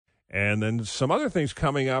And then some other things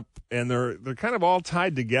coming up, and they're kind of all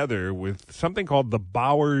tied together with something called the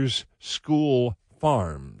Bowers School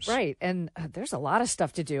Farms. Right, and there's a lot of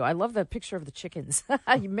stuff to do. I love the picture of the chickens.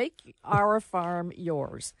 You make our farm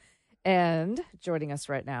yours. And joining us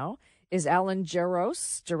right now is Alan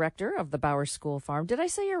Jaros, director of the Bowers School Farm. Did I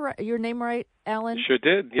say your name right, Alan? Sure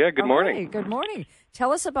did. Yeah, good morning. Right, good morning.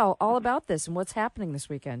 Tell us all about this and what's happening this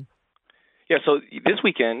weekend. Yeah, so this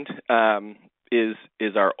weekend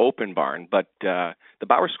is our open barn, but the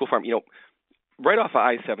Bowers School Farm, right off of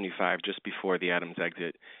I-75, just before the Adams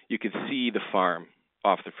exit, you could see the farm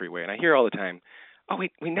off the freeway. And I hear all the time, we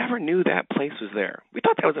never knew that place was there. We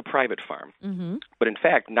thought that was a private farm. Mm-hmm. But in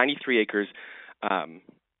fact, 93 acres,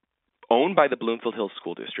 owned by the Bloomfield Hills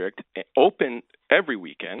School District, open every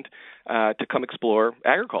weekend to come explore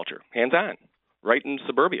agriculture, hands-on, right in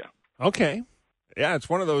suburbia. Okay. Yeah, it's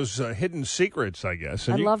one of those hidden secrets, I guess.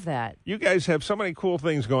 And I love that. You guys have so many cool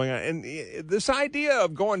things going on. And this idea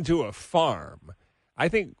of going to a farm, I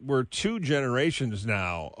think we're 2 generations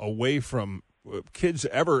now away from kids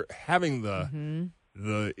ever having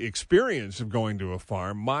the experience of going to a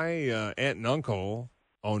farm. My aunt and uncle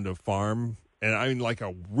owned a farm, and I mean like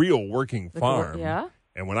a real working farm. Yeah.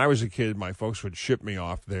 And when I was a kid, my folks would ship me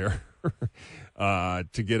off there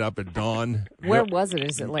to get up at dawn. Where was it?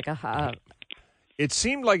 Is it like a... It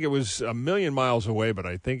seemed like it was a million miles away, but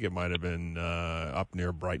I think it might have been up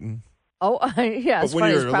near Brighton. Oh, yeah. It's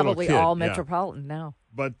funny. It's probably all kid, metropolitan now.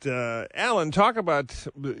 But, Alan, talk about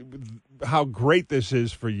how great this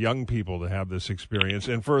is for young people to have this experience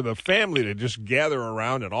and for the family to just gather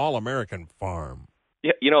around an all-American farm.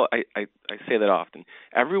 Yeah, I say that often.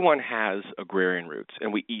 Everyone has agrarian roots,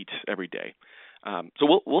 and we eat every day.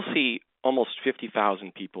 So we'll see almost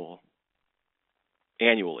 50,000 people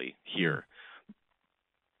annually here.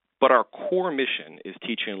 But our core mission is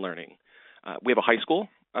teaching and learning. We have a high school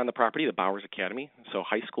on the property, the Bowers Academy. So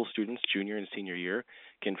high school students, junior and senior year,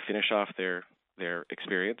 can finish off their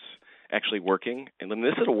experience actually working. And then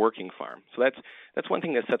this is a working farm. So that's one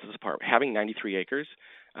thing that sets us apart. Having 93 acres,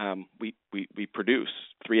 we produce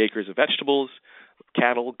 3 acres of vegetables,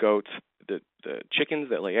 cattle, goats, the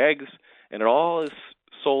chickens that lay eggs, and it all is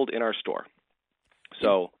sold in our store.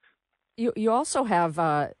 So you also have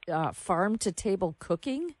farm to table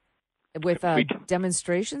cooking with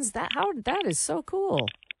demonstrations. That is so cool.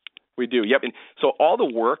 We do, yep. And so all the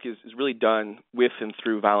work is really done with and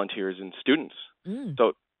through volunteers and students.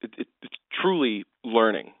 So it's truly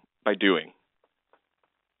learning by doing.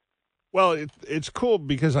 Well, it's cool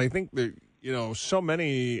because I think that, so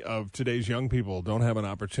many of today's young people don't have an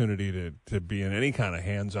opportunity to be in any kind of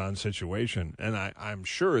hands-on situation. And I'm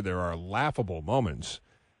sure there are laughable moments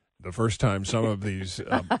the first time some of these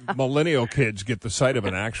millennial kids get the sight of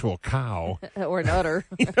an actual cow. Or an udder.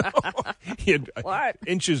 What?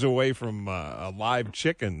 Inches away from a live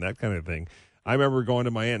chicken, that kind of thing. I remember going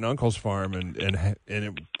to my aunt and uncle's farm,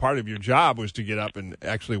 and part of your job was to get up and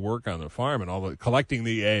actually work on the farm and collecting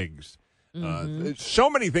the eggs.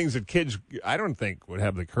 So many things that kids, I don't think, would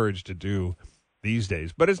have the courage to do these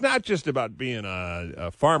days. But it's not just about being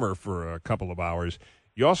a farmer for a couple of hours.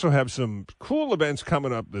 You also have some cool events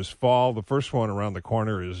coming up this fall. The first one around the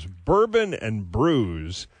corner is Bourbon and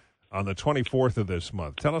Brews on the 24th of this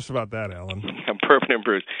month. Tell us about that, Alan. Bourbon and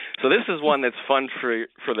Brews. So this is one that's fun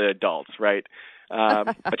for the adults, right?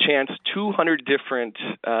 A chance, 200 different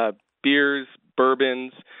beers,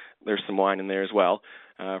 bourbons. There's some wine in there as well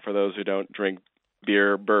for those who don't drink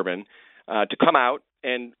beer, bourbon, to come out.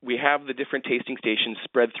 And we have the different tasting stations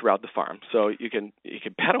spread throughout the farm. So you can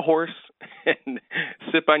pet a horse and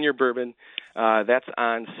sip on your bourbon. That's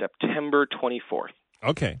on September 24th.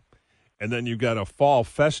 Okay. And then you've got a fall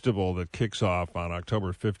festival that kicks off on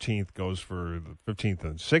October 15th, goes for the 15th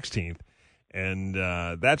and 16th. And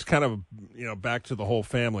that's kind of, back to the whole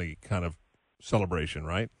family kind of celebration,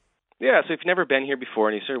 right? Yeah, so if you've never been here before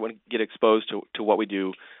and you sort of want to get exposed to what we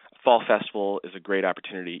do, Fall Festival is a great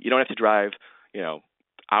opportunity. You don't have to drive,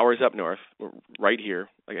 hours up north. We're right here,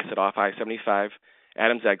 like I said, off I-75,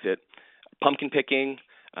 Adams exit. Pumpkin picking,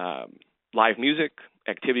 live music,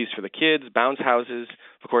 activities for the kids, bounce houses.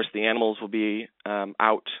 Of course, the animals will be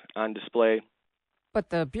out on display. But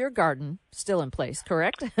the beer garden still in place,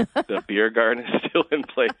 correct? The beer garden is still in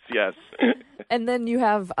place, yes. And then you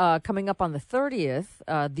have coming up on the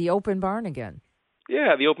 30th, the open barn again.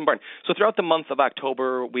 Yeah, the open barn. So throughout the month of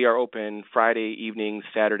October, we are open Friday evenings,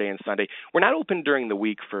 Saturday, and Sunday. We're not open during the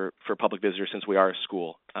week for public visitors since we are a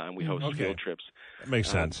school. We host field trips. That makes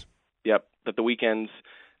sense. Yep, but the weekends,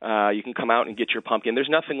 you can come out and get your pumpkin. There's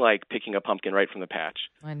nothing like picking a pumpkin right from the patch.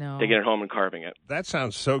 I know. Taking it home and carving it. That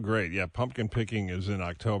sounds so great. Yeah, pumpkin picking is in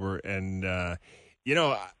October. And You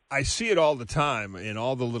know, I see it all the time in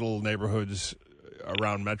all the little neighborhoods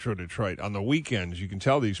around Metro Detroit. On the weekends, you can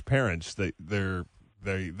tell these parents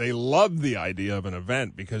they love the idea of an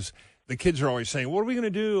event because the kids are always saying, "What are we going to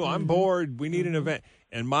do? I'm bored. We need an event."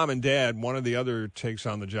 And mom and dad, one or the other, takes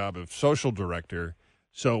on the job of social director.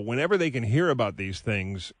 So whenever they can hear about these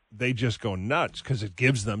things, they just go nuts because it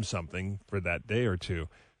gives them something for that day or two.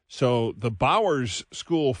 So the Bowers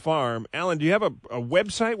School Farm, Alan, do you have a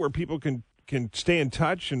website where people can stay in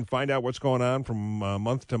touch and find out what's going on from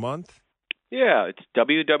month to month? Yeah, it's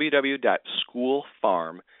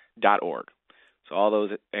www.schoolfarm.org. So all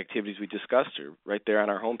those activities we discussed are right there on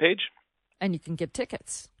our homepage. And you can get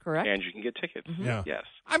tickets, correct? And you can get tickets. Yeah. Yes.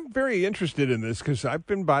 I'm very interested in this because I've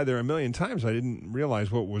been by there a million times. I didn't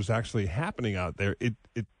realize what was actually happening out there. It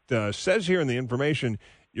says here in the information,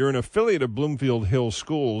 you're an affiliate of Bloomfield Hills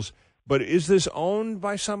Schools, but is this owned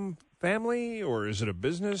by some family or is it a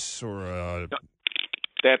business or a... No,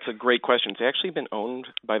 that's a great question. It's actually been owned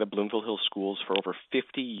by the Bloomfield Hills Schools for over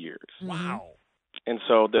 50 years. Wow. And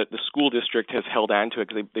so the school district has held on to it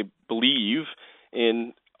because they believe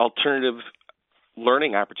in alternative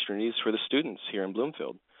learning opportunities for the students here in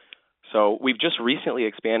Bloomfield. So we've just recently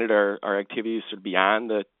expanded our activities sort of beyond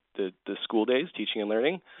the school days, teaching and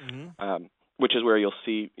learning, which is where you'll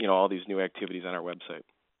see all these new activities on our website.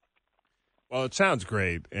 Well, it sounds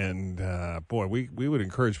great, and boy, we would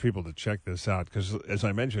encourage people to check this out because, as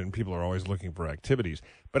I mentioned, people are always looking for activities.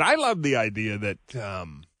 But I love the idea that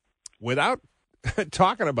without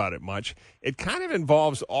talking about it much, it kind of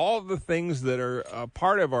involves all the things that are a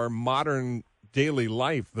part of our modern daily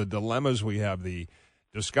life, the dilemmas we have, the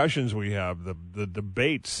discussions we have, the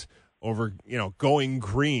debates over, going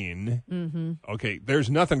green. Mm-hmm. Okay, there's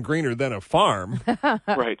nothing greener than a farm.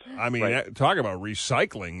 Right. I mean, talk about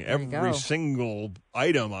recycling. Every single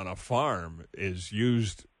item on a farm is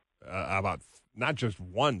used about not just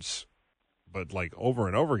once, but like over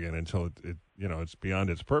and over again until it it's beyond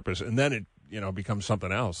its purpose. And then it, becomes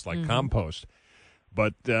something else like compost.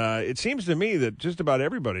 But it seems to me that just about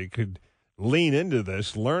everybody could lean into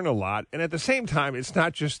this, learn a lot. And at the same time, it's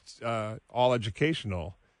not just all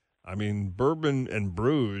educational. I mean, bourbon and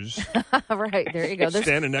brews. Right, there you go. There's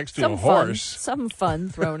standing next to a horse. Some fun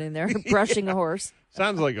thrown in there, brushing a horse.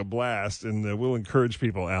 Sounds like a blast. And we'll encourage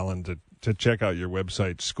people, Alan, to check out your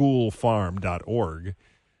website, schoolfarm.org.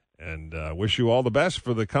 And wish you all the best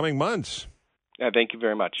for the coming months. Thank you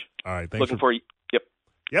very much. All right. Looking for you. Yep.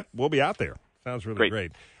 Yep, we'll be out there. Sounds really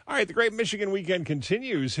great. All right, the Great Michigan Weekend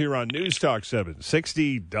continues here on News Talk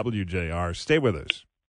 760 WJR. Stay with us.